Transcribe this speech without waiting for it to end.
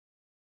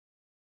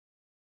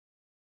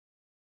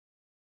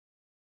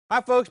Hi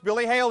folks,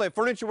 Billy Hale at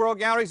Furniture World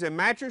Galleries and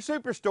Mattress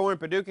Superstore in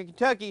Paducah,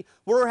 Kentucky.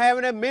 We're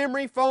having a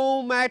memory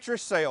foam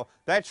mattress sale.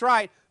 That's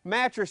right,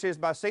 mattresses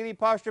by Sealy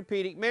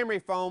Posturepedic memory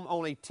foam,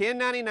 only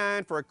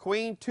 $10.99 for a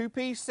queen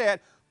two-piece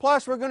set.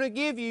 Plus, we're going to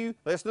give you,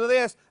 listen to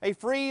this, a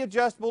free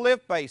adjustable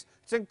lift base.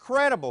 It's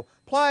incredible.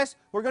 Plus,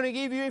 we're going to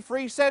give you a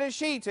free set of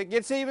sheets. It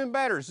gets even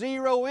better.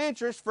 0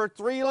 interest for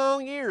 3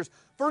 long years.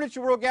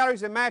 Furniture World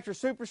Galleries and Mattress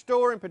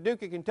Superstore in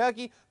Paducah,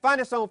 Kentucky. Find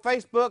us on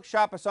Facebook.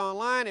 Shop us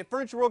online at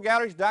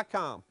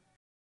FurnitureWorldGalleries.com.